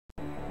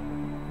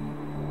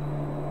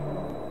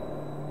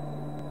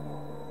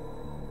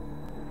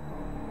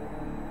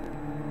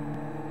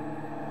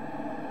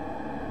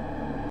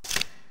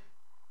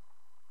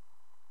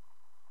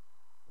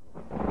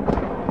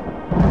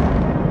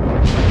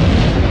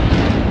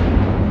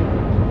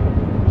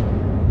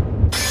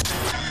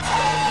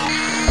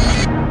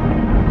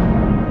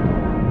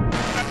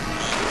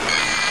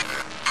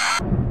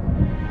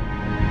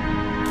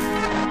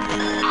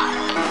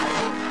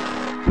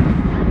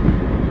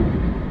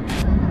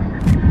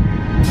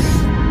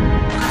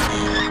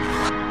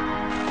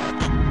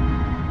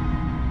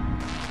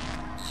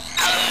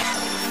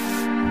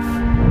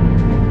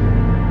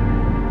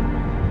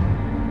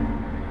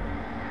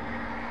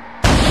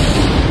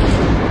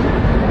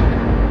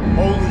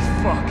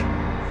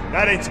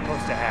That ain't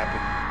supposed to happen.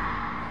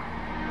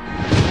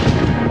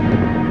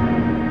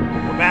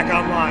 We're back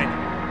online.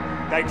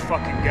 Thank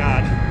fucking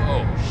God.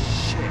 Oh,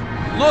 shit.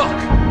 Look!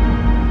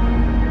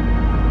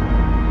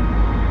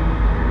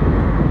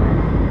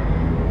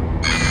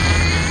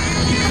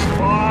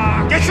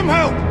 Fuck! Get some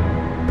help!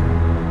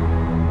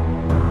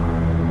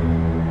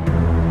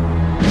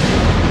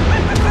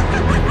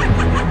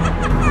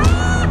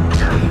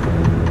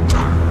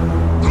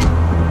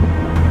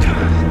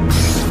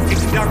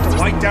 Take Dr.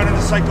 White down in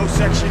the psycho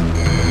section.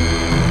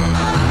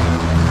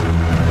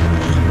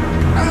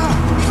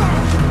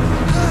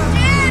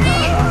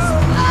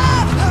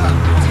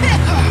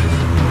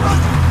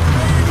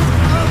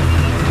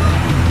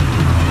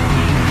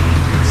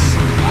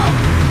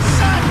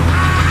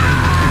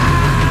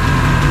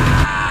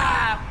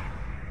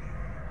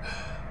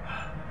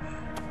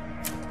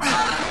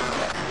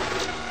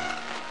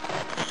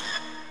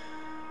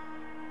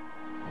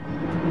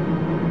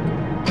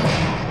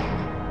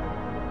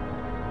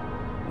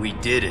 We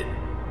did it.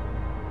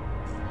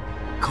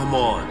 Come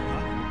on.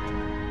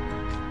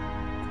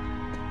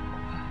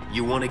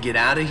 You want to get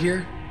out of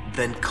here?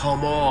 Then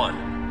come on.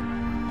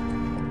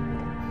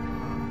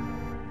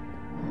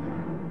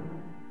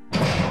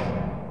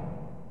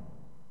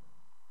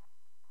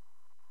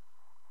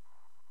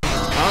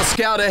 I'll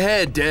scout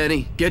ahead,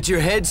 Danny. Get your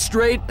head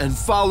straight and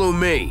follow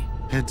me.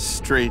 Head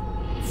straight,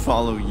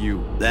 follow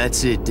you.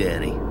 That's it,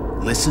 Danny.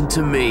 Listen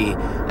to me,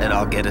 and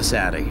I'll get us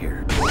out of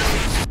here.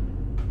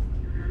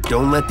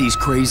 Don't let these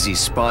crazies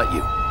spot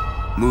you.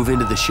 Move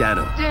into the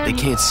shadow. Danny. They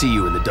can't see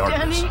you in the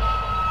darkness. Danny.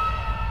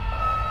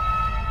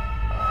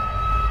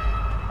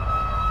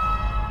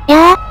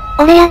 やあ、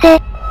俺やで、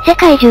世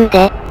界中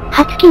で、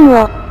初金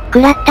を、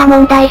食らった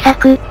問題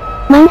作、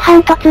マンハ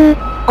ント2、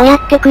をや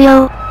ってく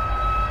よ。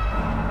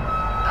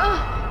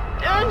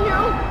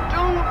Daniel,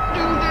 don't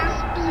do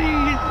this,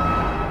 please.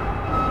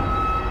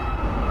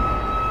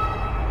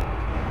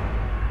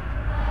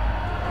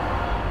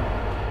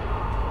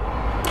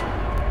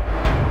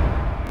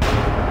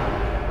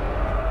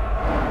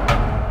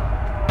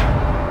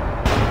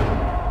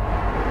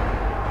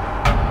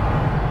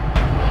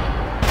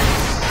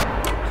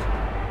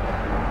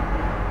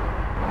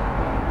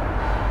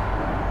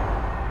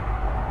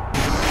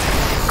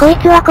 こい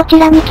つはこち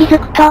らに気づ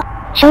くと、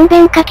しょんべ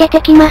んかけ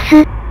てきま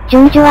す。ジ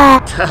ョンジョは。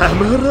た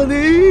まらね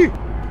え。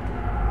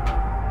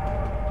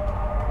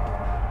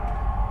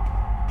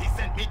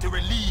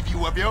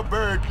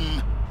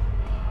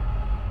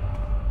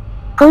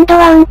今度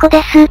はうんこ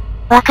です。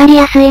わかり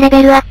やすいレ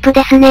ベルアップ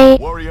ですね。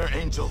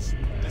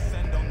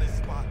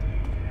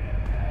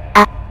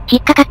あ、引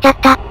っかかっちゃっ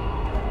た。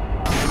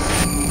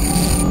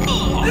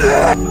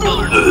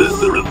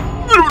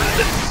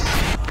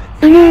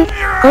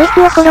こい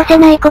つを殺せ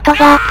ないこと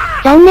が、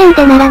残念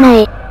でならな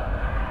い。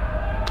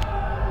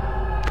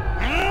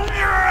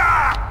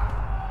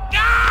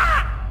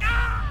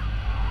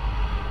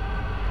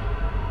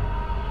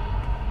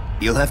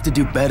You'll have to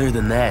do better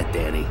than that,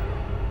 Danny.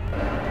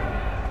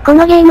 こ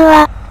のゲーム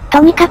は、と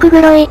にかく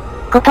グロい、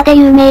ことで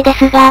有名で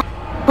すが、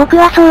僕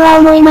はそうは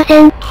思いま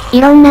せん。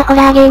いろんなホ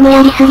ラーゲーム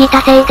やりすぎ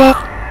たせいで、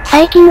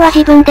最近は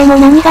自分でも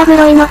何がグ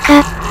ロいの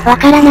か、わ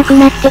からなく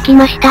なってき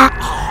ました。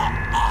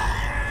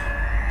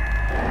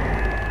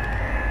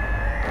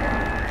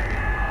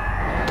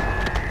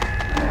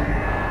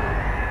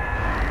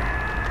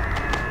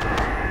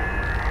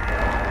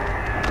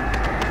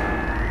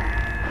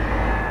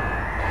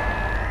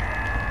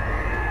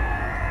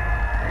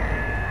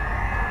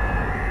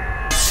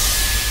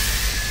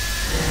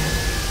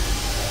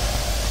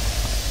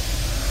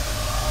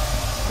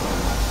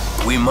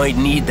We might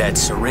need that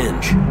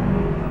syringe.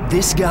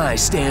 This guy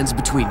stands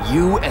between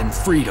you and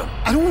freedom.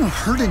 I don't want to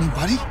hurt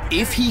anybody.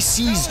 If he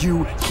sees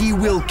you, he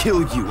will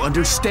kill you.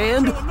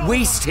 Understand?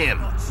 Waste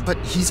him. But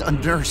he's a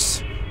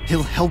nurse.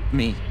 He'll help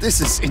me.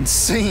 This is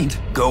insane.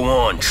 Go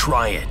on,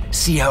 try it.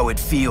 See how it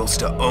feels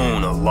to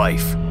own a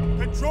life.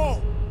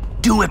 Control!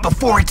 Do it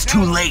before it's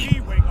too late.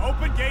 E-wing,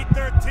 open gate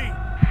 13.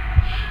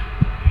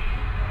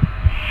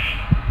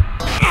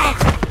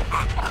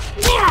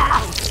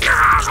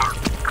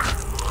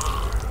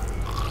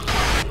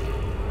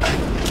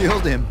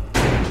 Killed him.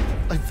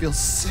 I feel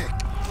sick.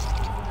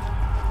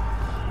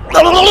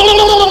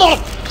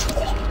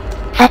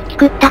 さっき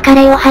食ったカ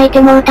レーを吐いて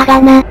もうたが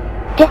な。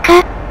て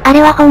か、あ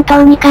れは本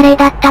当にカレー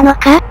だったの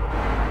か？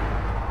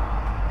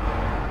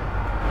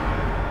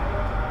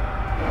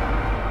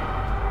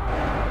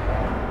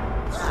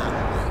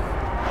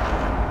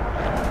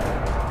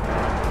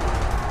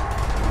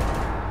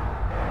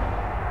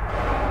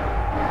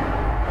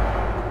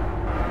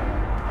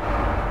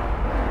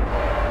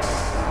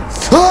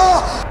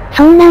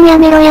そんなんや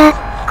めろや。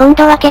今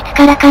度はケツ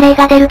からカレー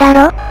が出るだ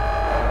ろ。You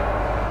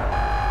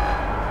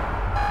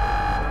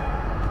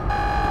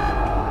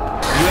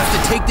have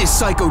to take this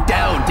psycho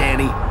down,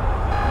 Danny.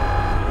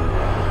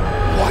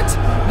 What?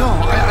 No,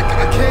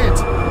 I can't.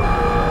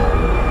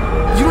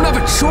 You don't have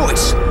a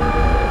choice.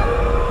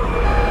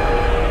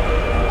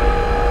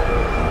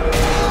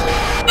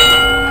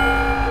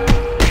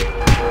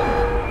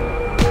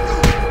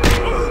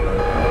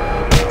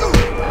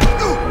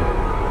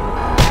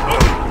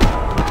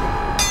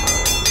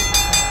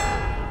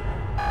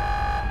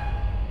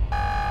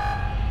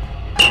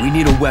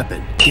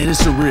 weapon. Get a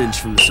syringe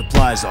from the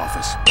supplies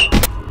office.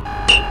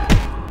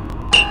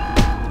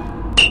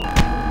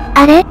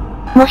 あれ？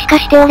もしか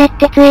して俺っ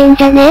て強えん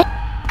じゃね？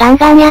ガン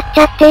ガンやっち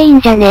ゃっていい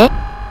んじゃね？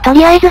と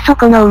りあえずそ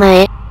このお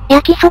前、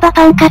焼きそば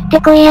パン買って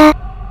こいや。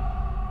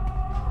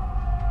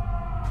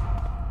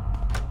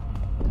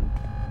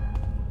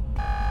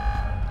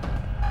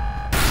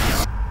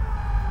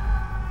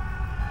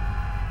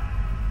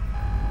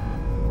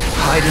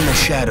Hide in the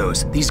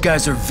shadows. These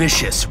guys are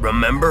vicious,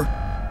 remember?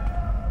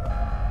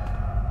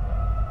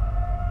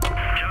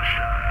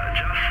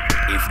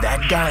 If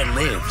that guy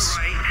lives,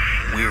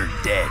 we're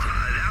dead.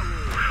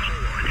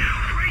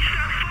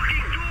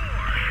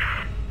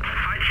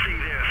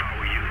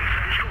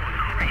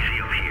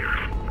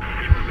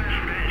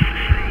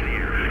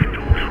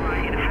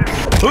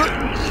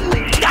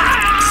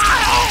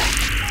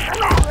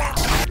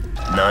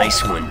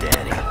 Nice one,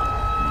 Danny.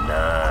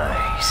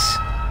 Nice.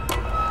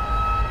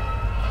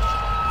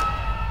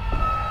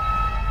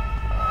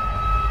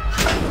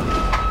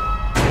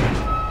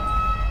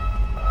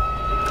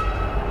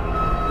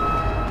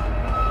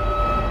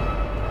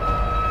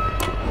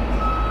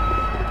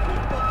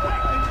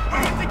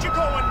 Where think you're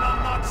going,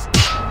 numbnuts?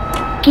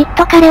 きっ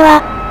と彼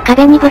は、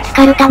壁にぶつ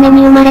かるため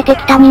に生まれて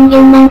きた人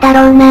間なんだ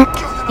ろうな。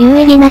有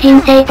意義な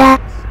人生だ。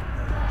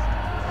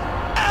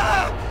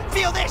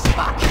Feel this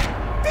fuck!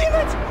 Feel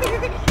it!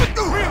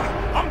 Really?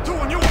 I'm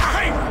doing you a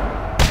favor!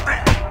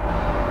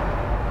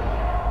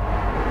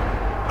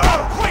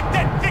 Quit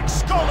that thick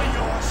skull of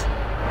yours!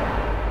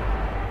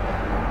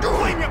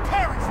 Blame your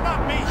parents,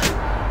 not me!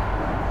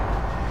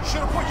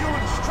 Should've put you in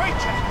a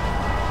straitjacket!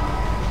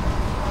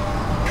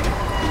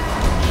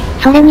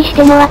 それにし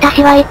ても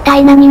私は一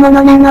体何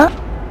者なの？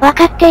わ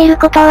かっている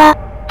ことは、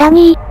ダ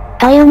ニー、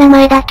という名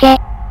前だけ。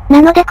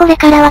なのでこれ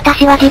から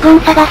私は自分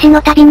探し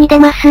の旅に出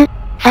ます。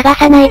探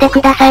さないで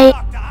ください。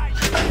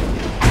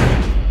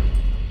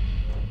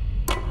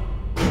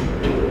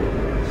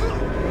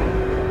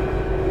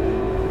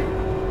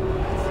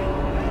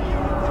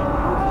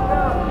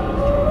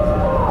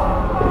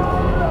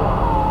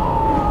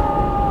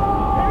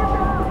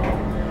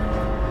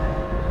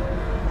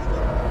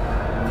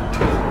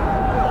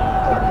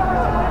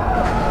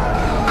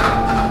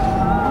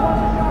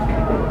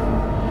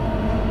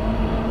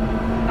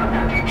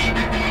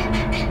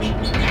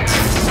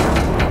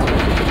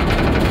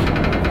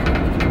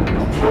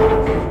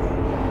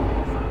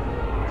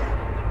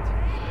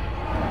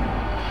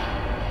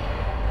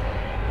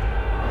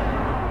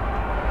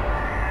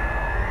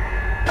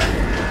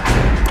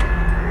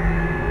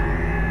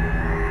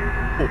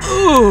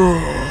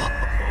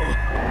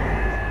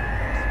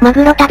マ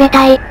グロ食べ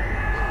たい。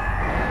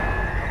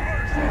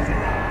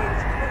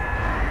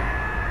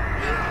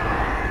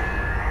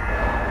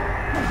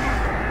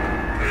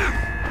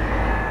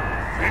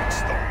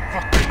Fix the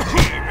fucking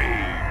TV!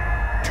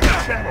 Two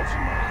channels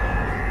in my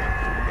home.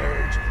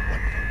 Nerds.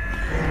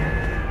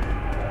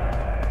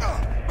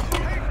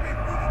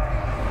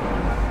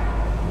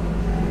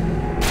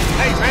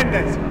 Hey,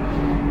 Mendez!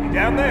 You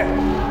down there?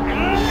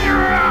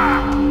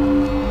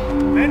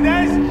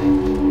 Mendez?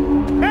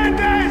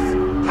 Mendez!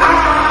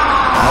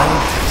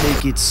 I'd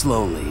take it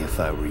slowly if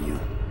I were you.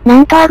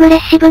 なんとアグレッ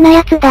シブな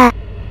やつだ。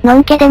の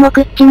んけでも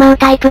食っちまう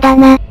タイプだ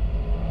な。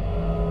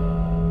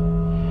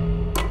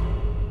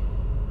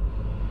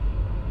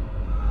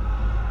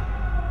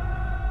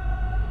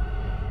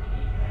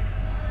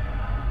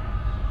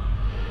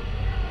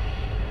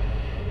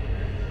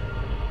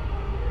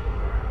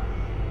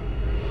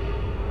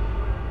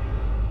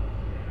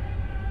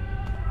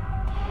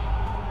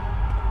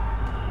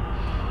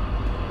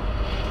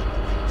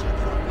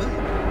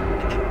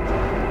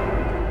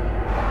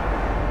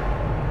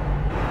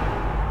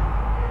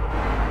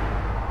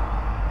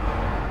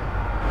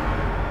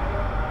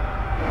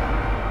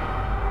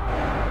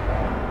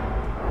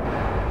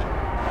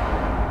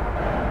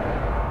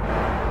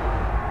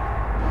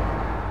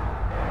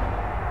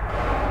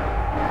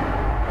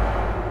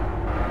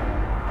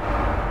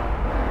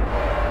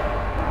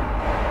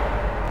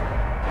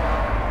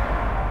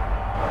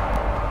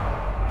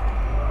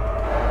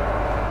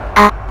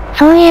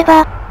そういえ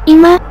ば、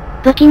今、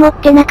武器持っ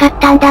てなかっ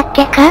たんだっ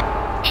けか？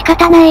仕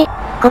方ない。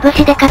拳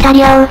で語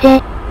り合おう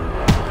ぜ。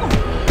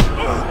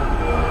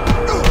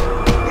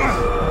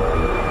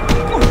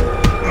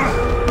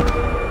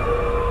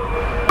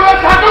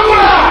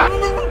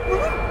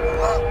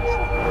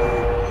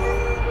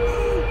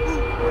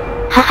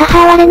はは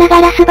は我な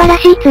がら素晴ら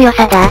しい強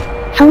さだ。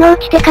その打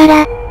ち手か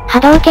ら、波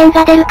動拳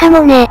が出るか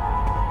もね。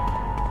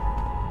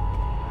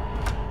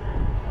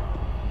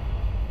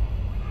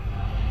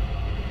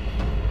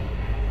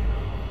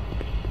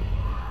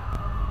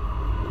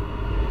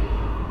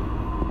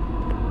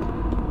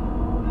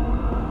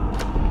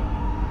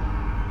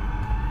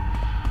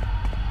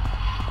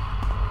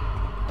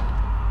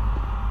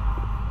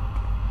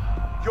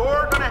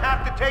You're gonna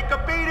have to take a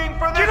beating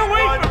for this. Get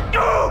away from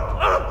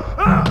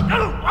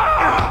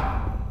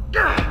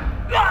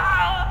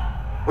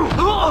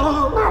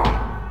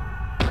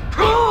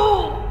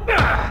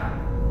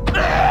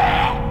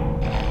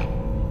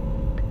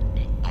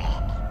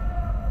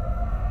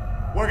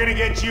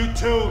gonna get you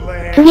too,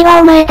 Lance. 次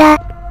はお前だ。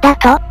だ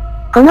と？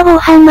このウォー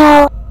ハン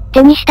マーを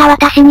手にした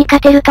私に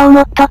勝てると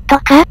思っとっと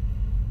か？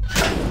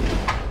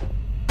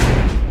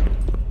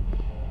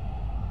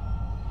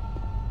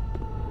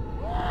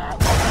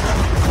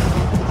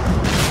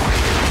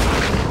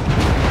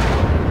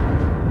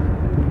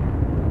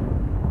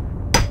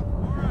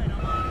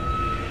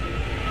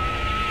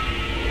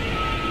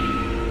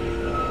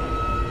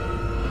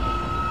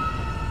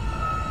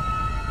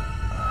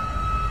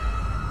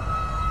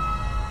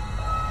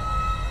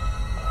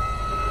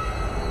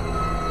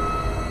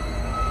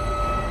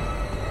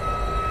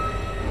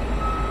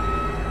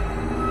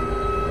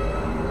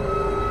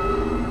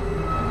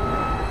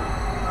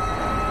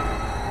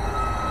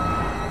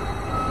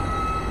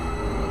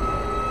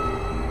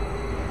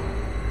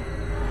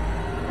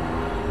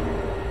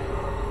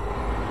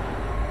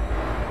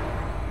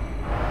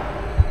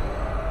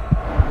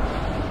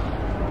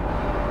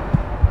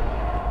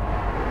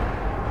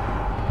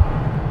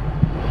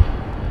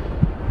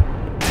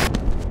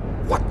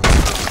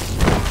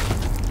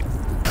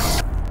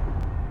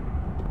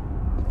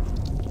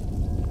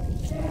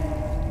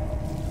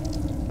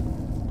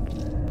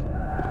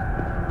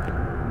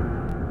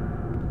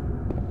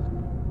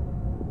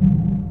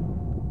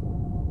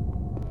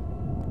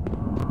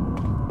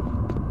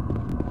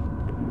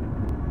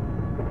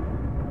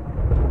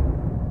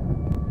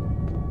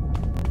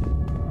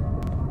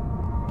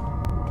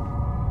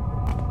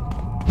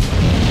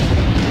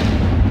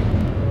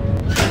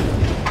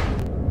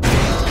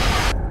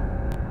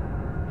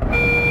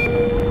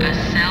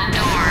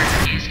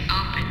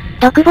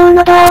独房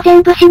のドアを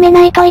全部閉め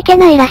ないといけ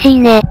ないらしい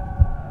ね。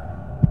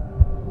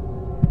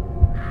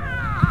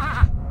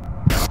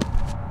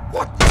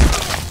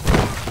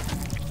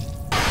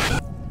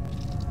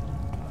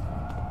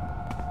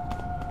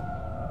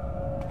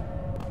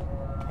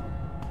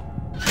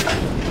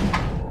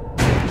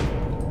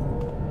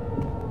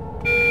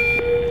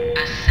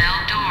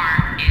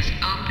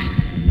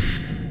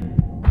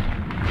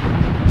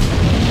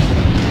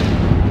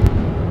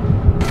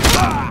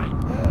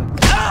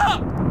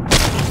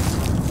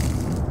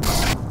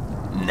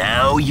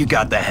You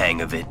got the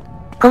hang of it.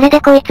 これで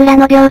こいつら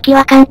の病気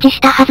は完治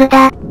したはず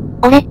だ。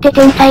俺って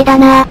天才だ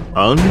な。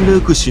安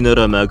楽死な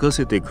ら任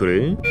せてく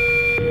れ。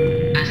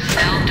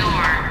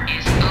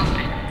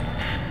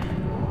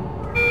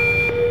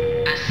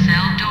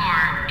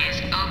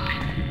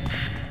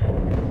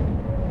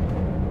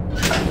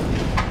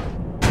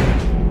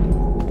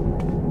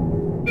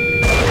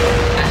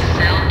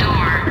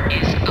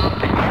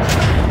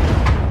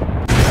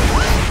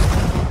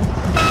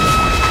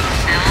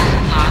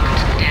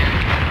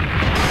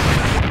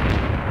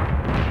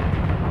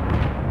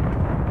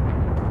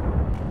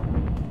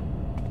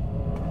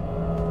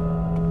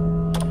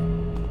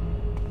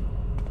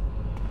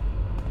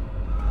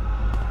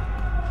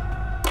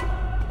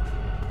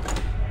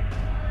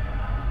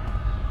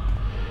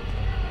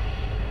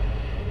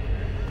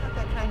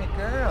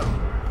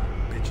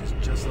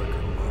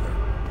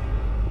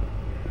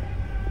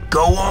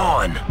Go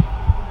on!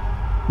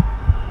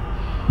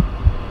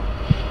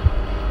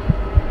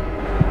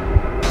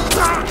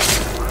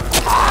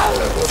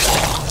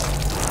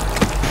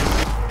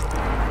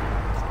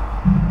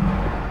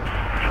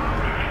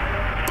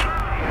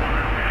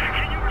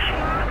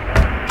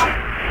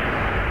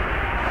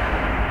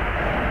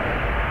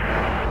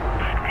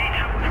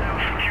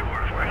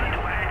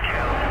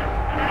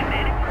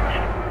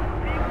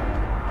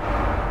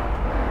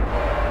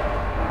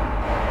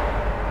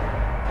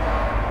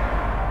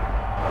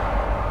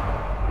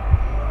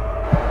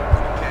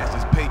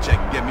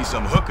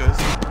 Some hookers.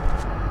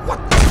 What?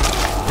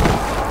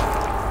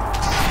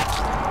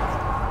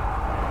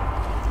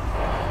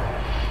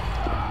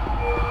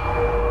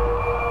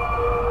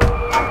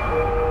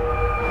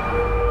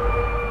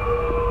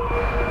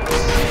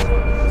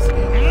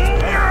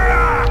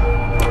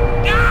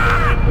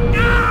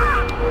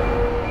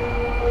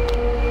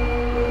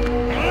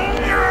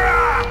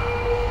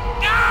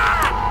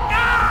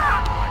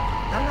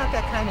 I'm not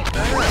that kind of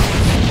girl.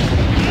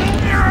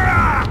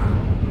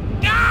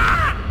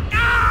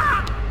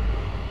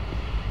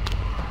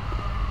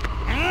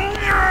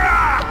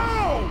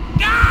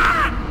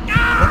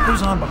 What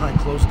goes on behind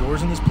closed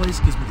doors in this place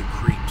gives me the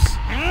creeps.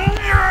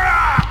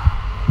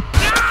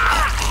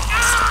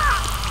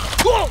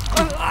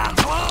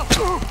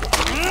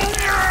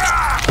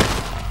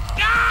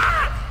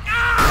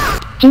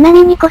 ちな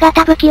みに小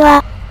型武器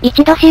は、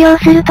一度使用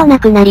するとな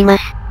くなりま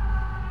す。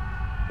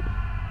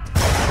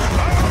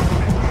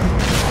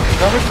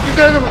食べつき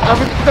たいのか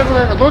食べつきたく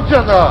ないのかどっち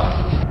なんだ。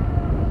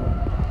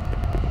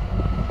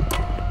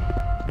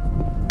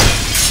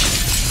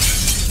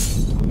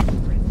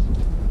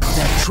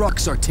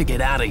Truck's our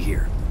ticket out of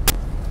here.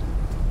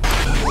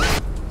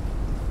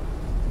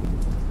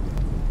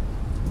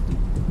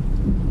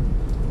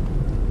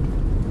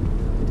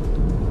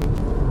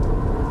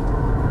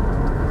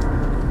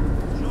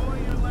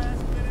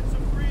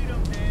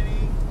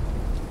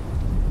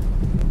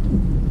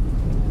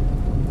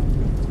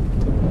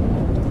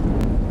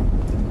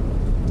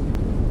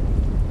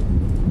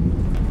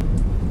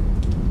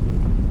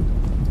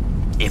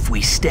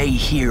 stay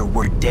here,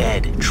 we're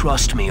dead.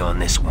 Trust me on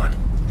this one.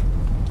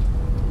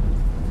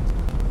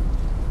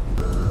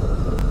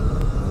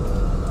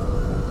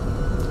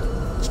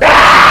 や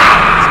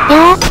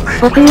あ、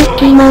僕ミッ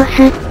キーマウ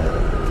ス。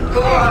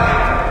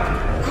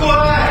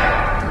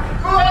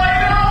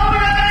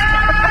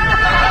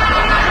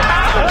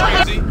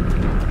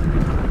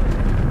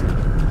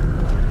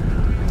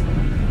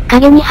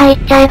影に入っ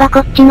ちゃえば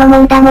こっちのも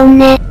んだもん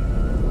ね。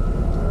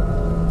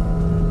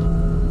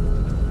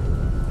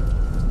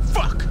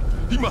Fuck!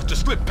 He must have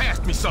slipped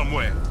past me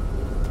somewhere.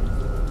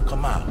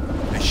 Come out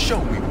and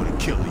show me what a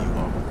killer you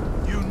are.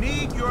 You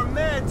need your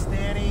meds,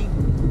 Danny.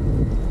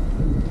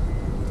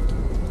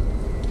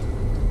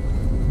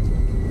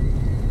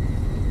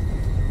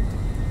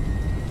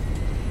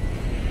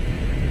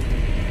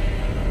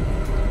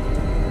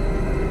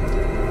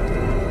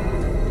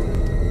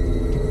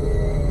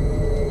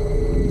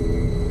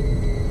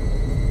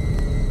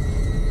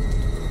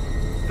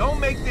 Don't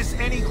make this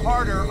any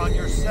harder on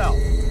yourself.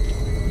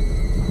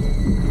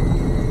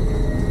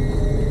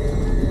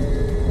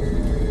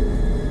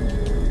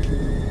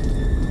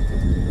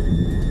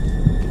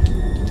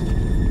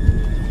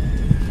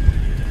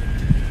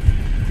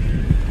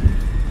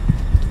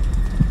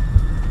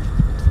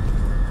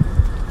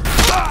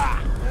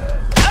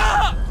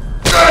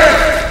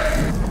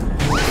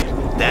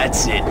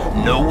 That's it.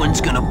 No one's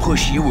gonna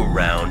push you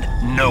around.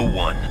 No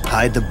one.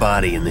 Hide the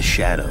body in the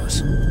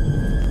shadows.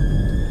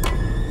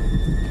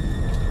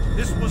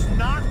 This was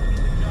not in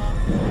the job.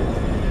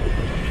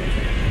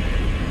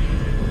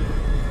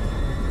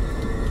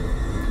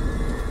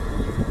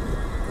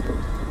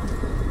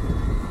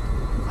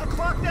 I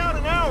clocked out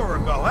an hour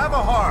ago. Have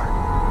a heart.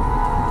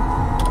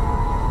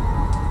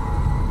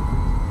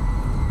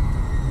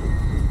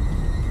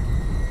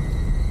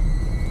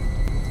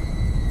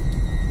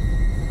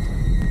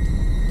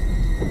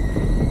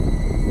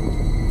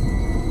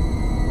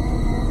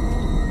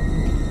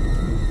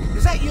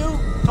 Is that you?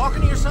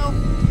 Talking to yourself?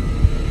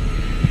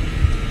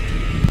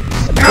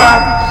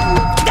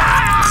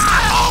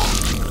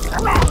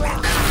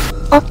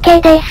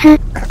 OK です。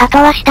あと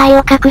は死体を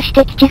隠し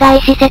て気違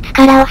い施設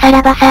からおさ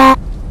らばさ。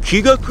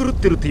気が狂っ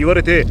てるって言わ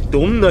れて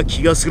どんな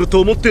気がすると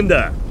思ってん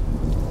だ。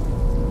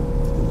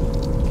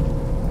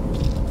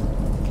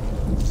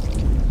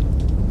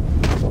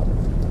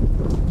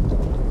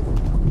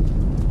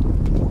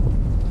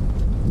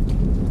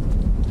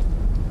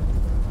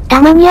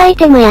たまにアイ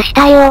テムや死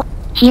体を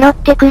拾っ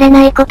てくれ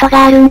ないこと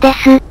があるんで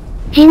す。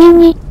地味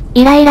に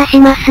イライラし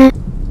ます。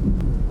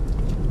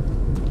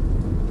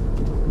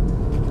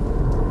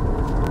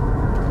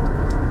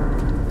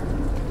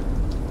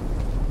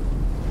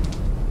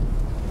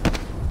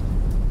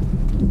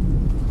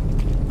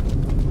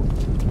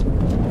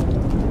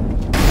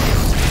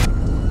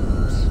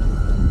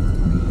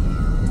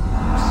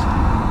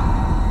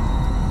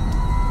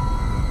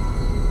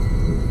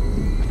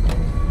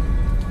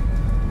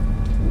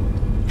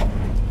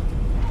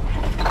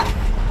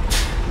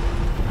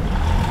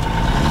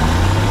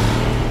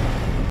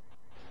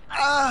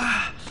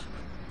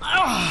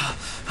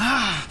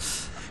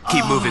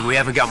Keep moving, we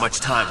haven't got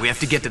much time. We have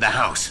to get to the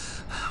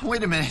house.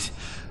 Wait a minute.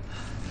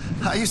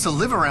 I used to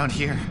live around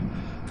here.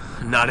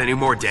 Not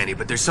anymore, Danny,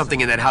 but there's something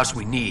in that house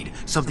we need.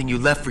 Something you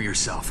left for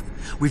yourself.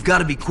 We've got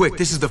to be quick.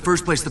 This is the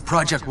first place the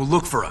project will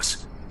look for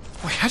us.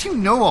 Wait, how do you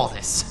know all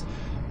this?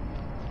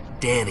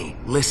 Danny,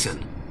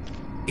 listen.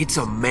 It's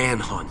a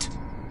manhunt.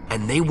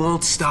 And they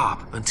won't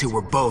stop until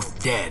we're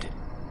both dead.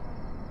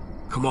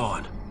 Come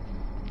on.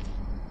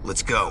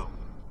 Let's go.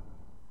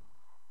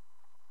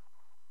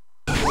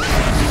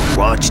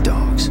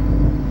 Watchdogs.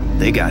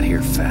 They got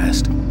here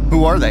fast.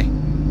 Who are they?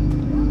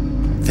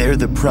 They're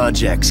the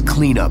project's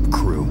cleanup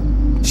crew.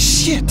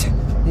 Shit!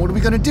 What are we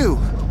gonna do?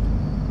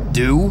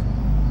 Do?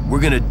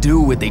 We're gonna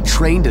do what they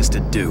trained us to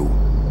do.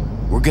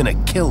 We're gonna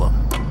kill them.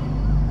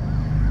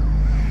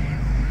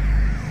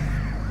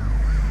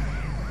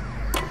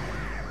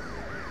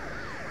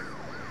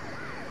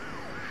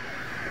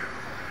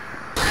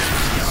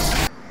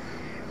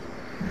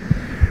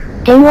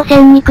点を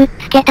線にくっ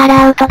つけた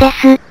らアウトで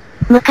す。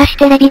昔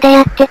テレビで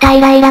やってた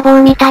イライラ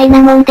棒みたい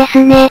なもんで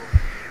すね。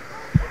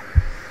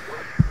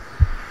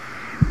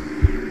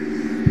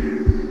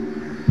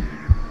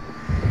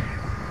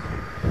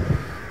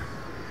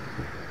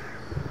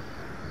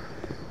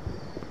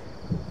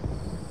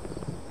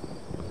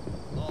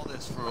All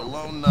this for a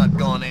lone nut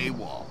gone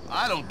AWOL.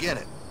 I don't get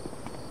it.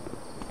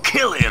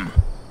 Kill him!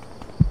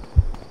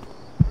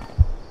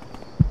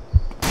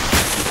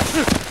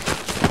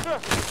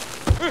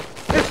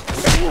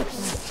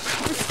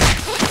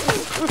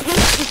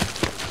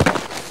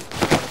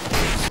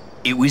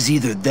 It was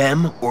either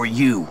them or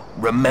you.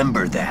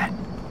 Remember that.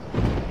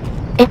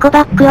 エコ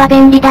バッグは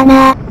便利だ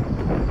な。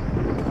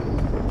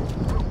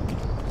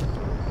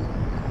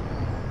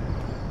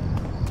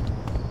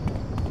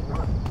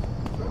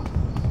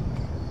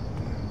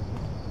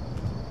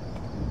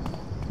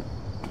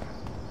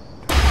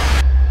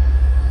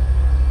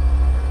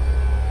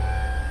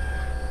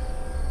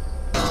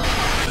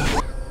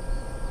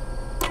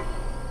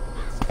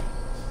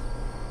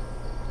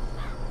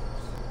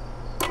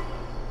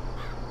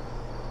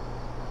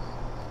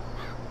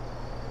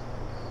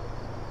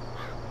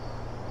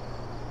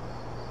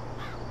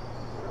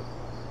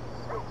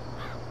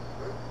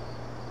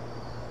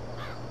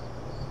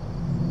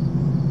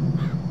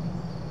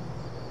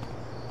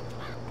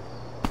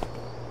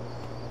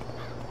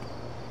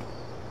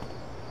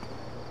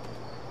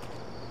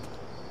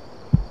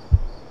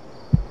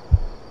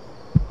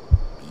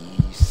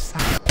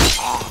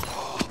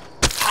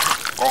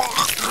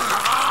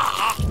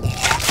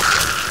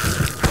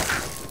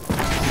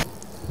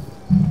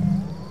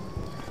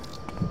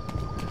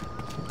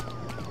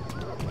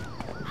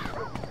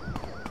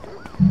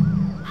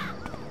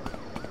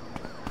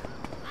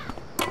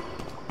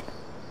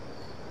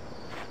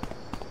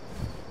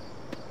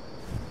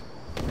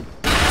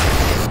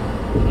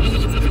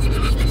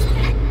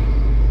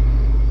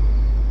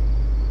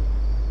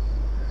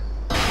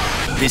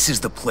This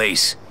is the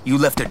place. You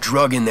left a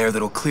drug in there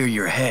that'll clear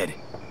your head.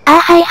 あ、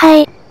はいは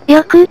い。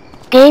よく、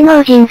芸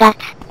能人が。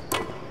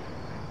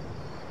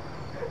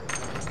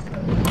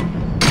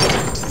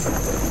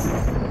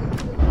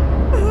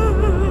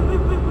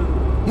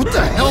What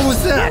the hell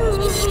was that?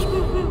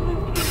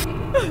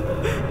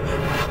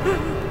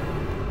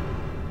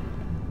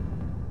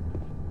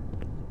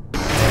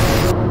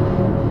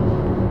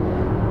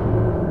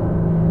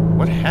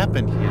 What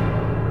happened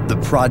here? The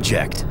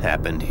project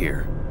happened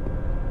here.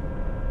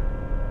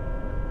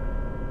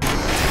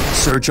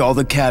 Search all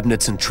the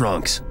cabinets and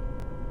trunks.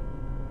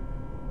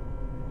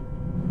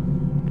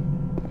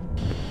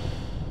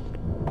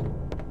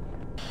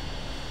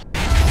 You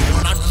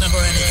will not remember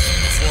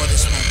anything before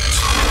this moment.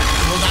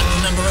 You will not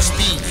remember us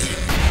being here.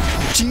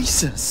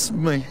 Jesus,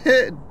 my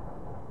head.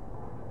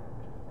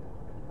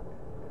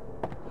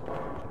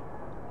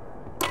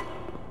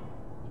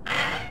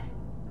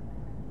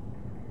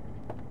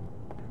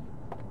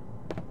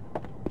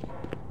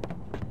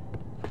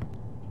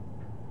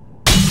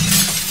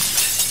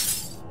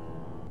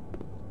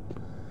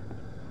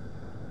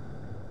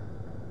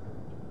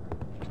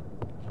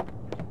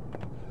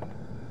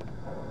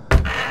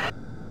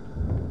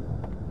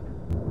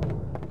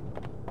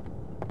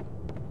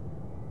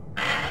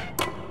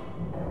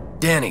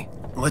 Danny,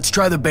 let's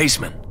try the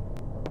basement.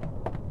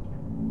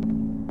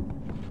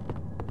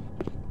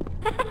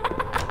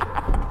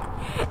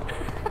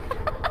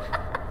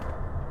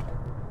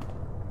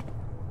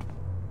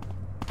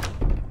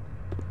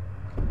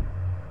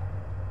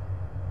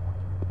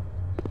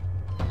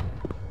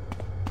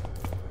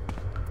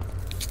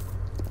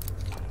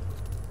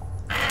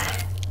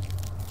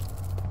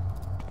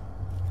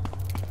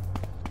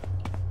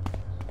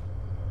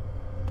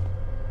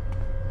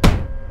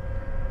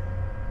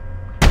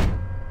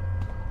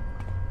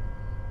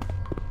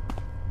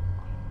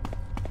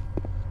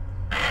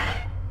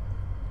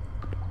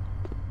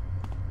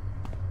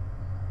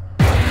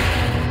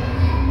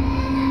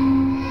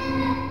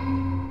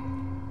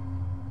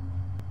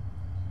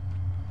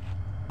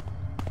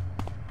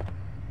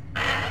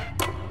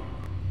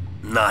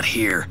 Not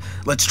here.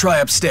 Let's try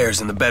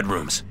upstairs in the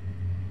bedrooms.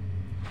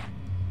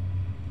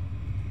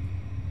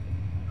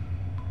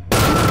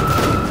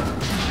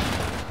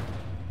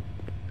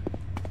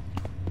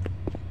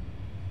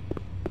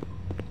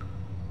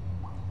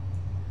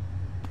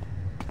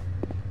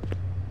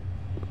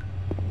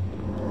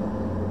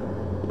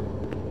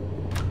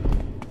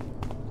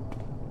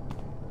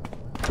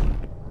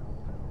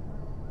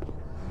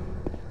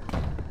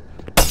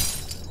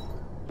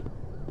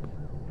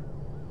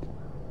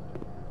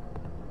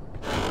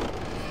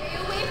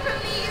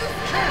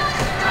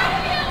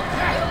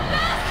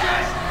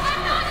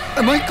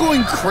 Am I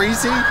going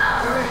crazy?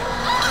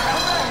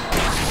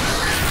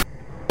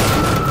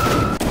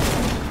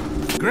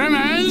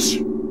 Grimmers?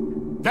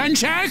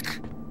 Benchek?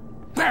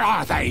 Where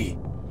are they?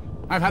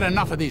 I've had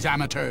enough of these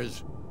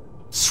amateurs.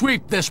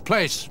 Sweep this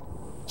place.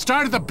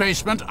 Start at the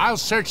basement, I'll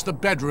search the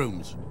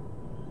bedrooms.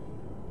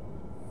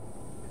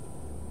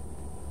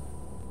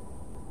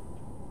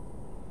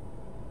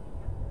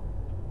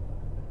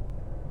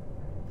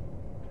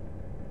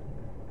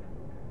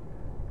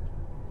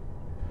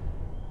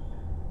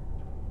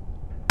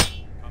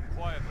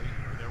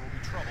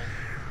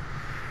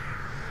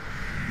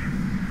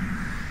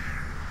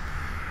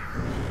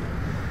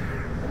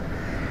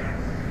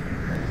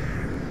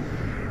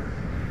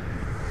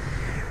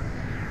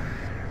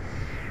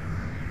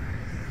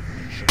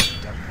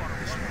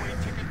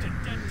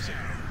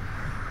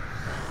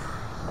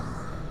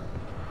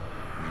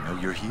 We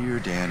know you're here,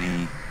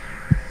 Danny.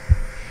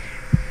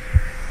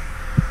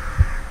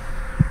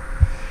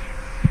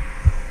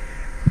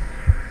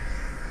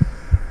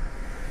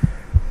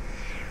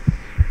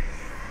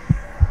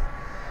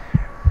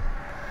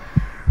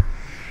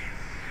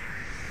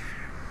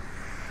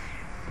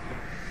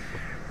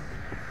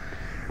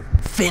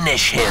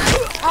 Finish him.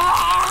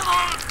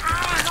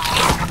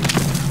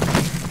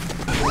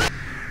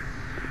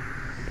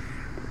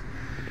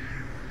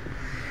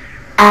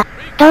 あ、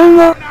どう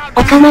も、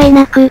お構い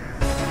なく。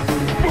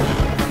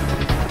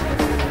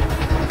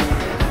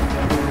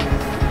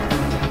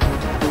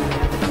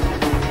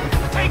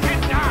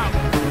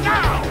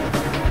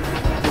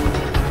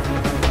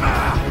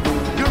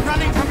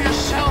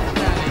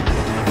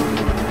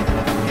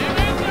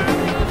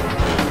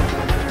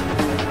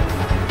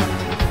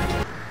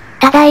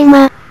ただい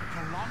ま。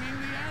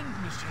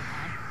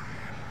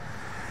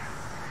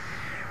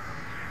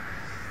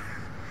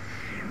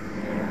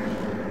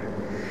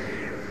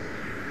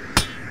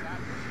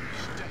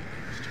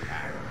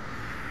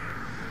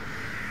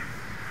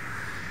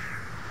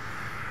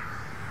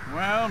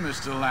Well,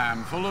 Mr.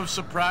 Lamb, full of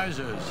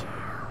surprises.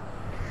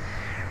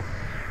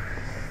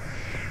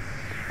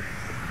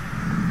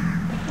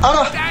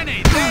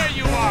 Danny, there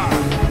you are!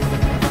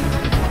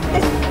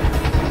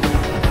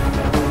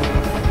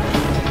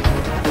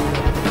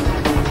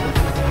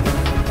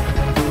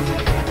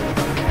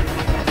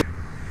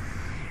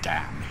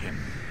 Damn him.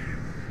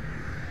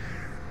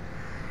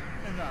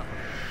 Enough.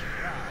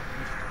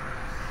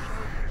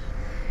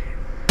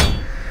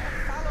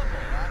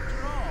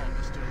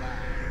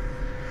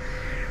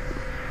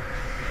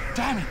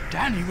 Damn it,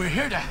 Danny, we're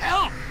here to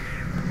help!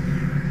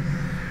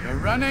 You're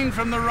running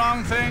from the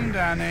wrong thing,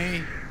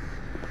 Danny.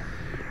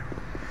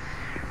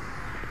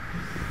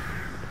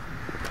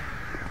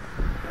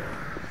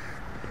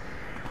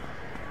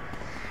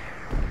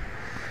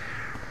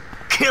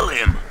 Kill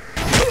him!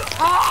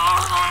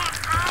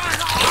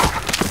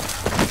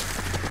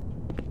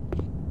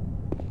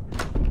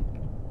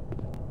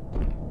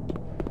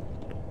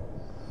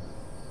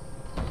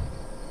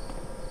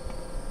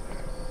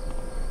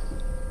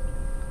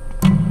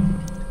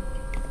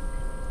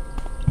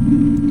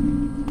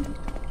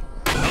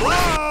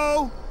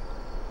 Hello?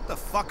 What the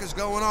fuck is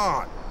going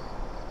on?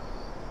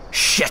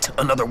 Shit,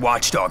 another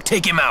watchdog.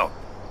 Take him out.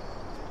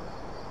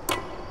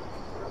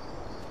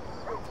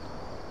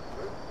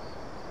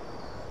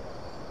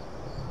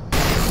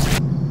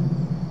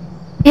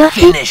よ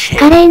し、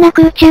華麗な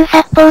空中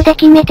殺法で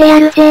決めてや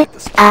るぜ。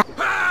あ。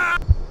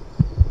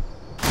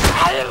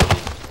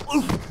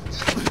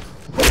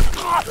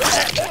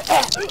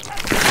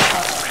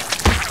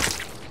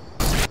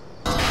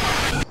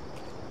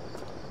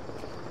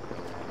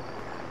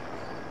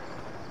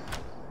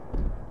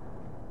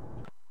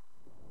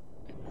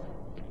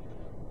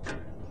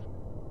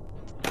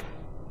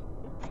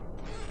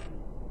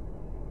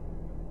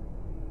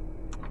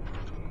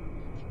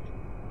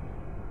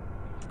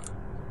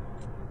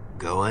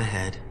Go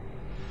ahead.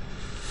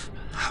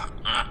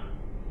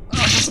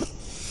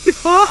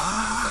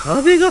 あ、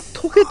壁が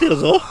溶けてる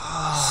ぞ。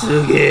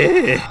す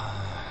げえ。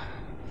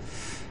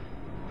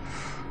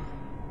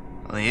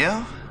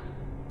Leo?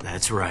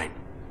 That's right.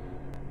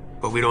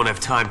 But we don't have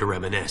time to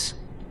reminisce.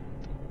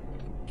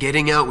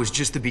 Getting out was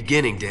just the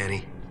beginning,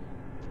 Danny.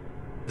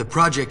 The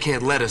project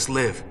can't let us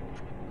live.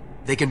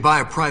 They can buy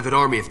a private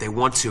army if they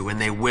want to, and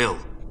they will.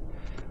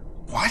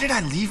 Why did I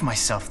leave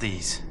myself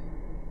these?